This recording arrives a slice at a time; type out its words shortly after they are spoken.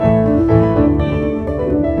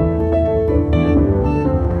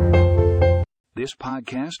This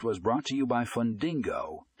podcast was brought to you by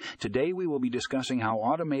Fundingo. Today we will be discussing how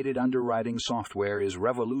automated underwriting software is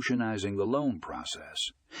revolutionizing the loan process.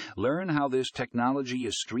 Learn how this technology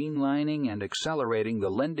is streamlining and accelerating the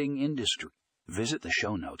lending industry. Visit the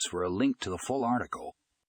show notes for a link to the full article.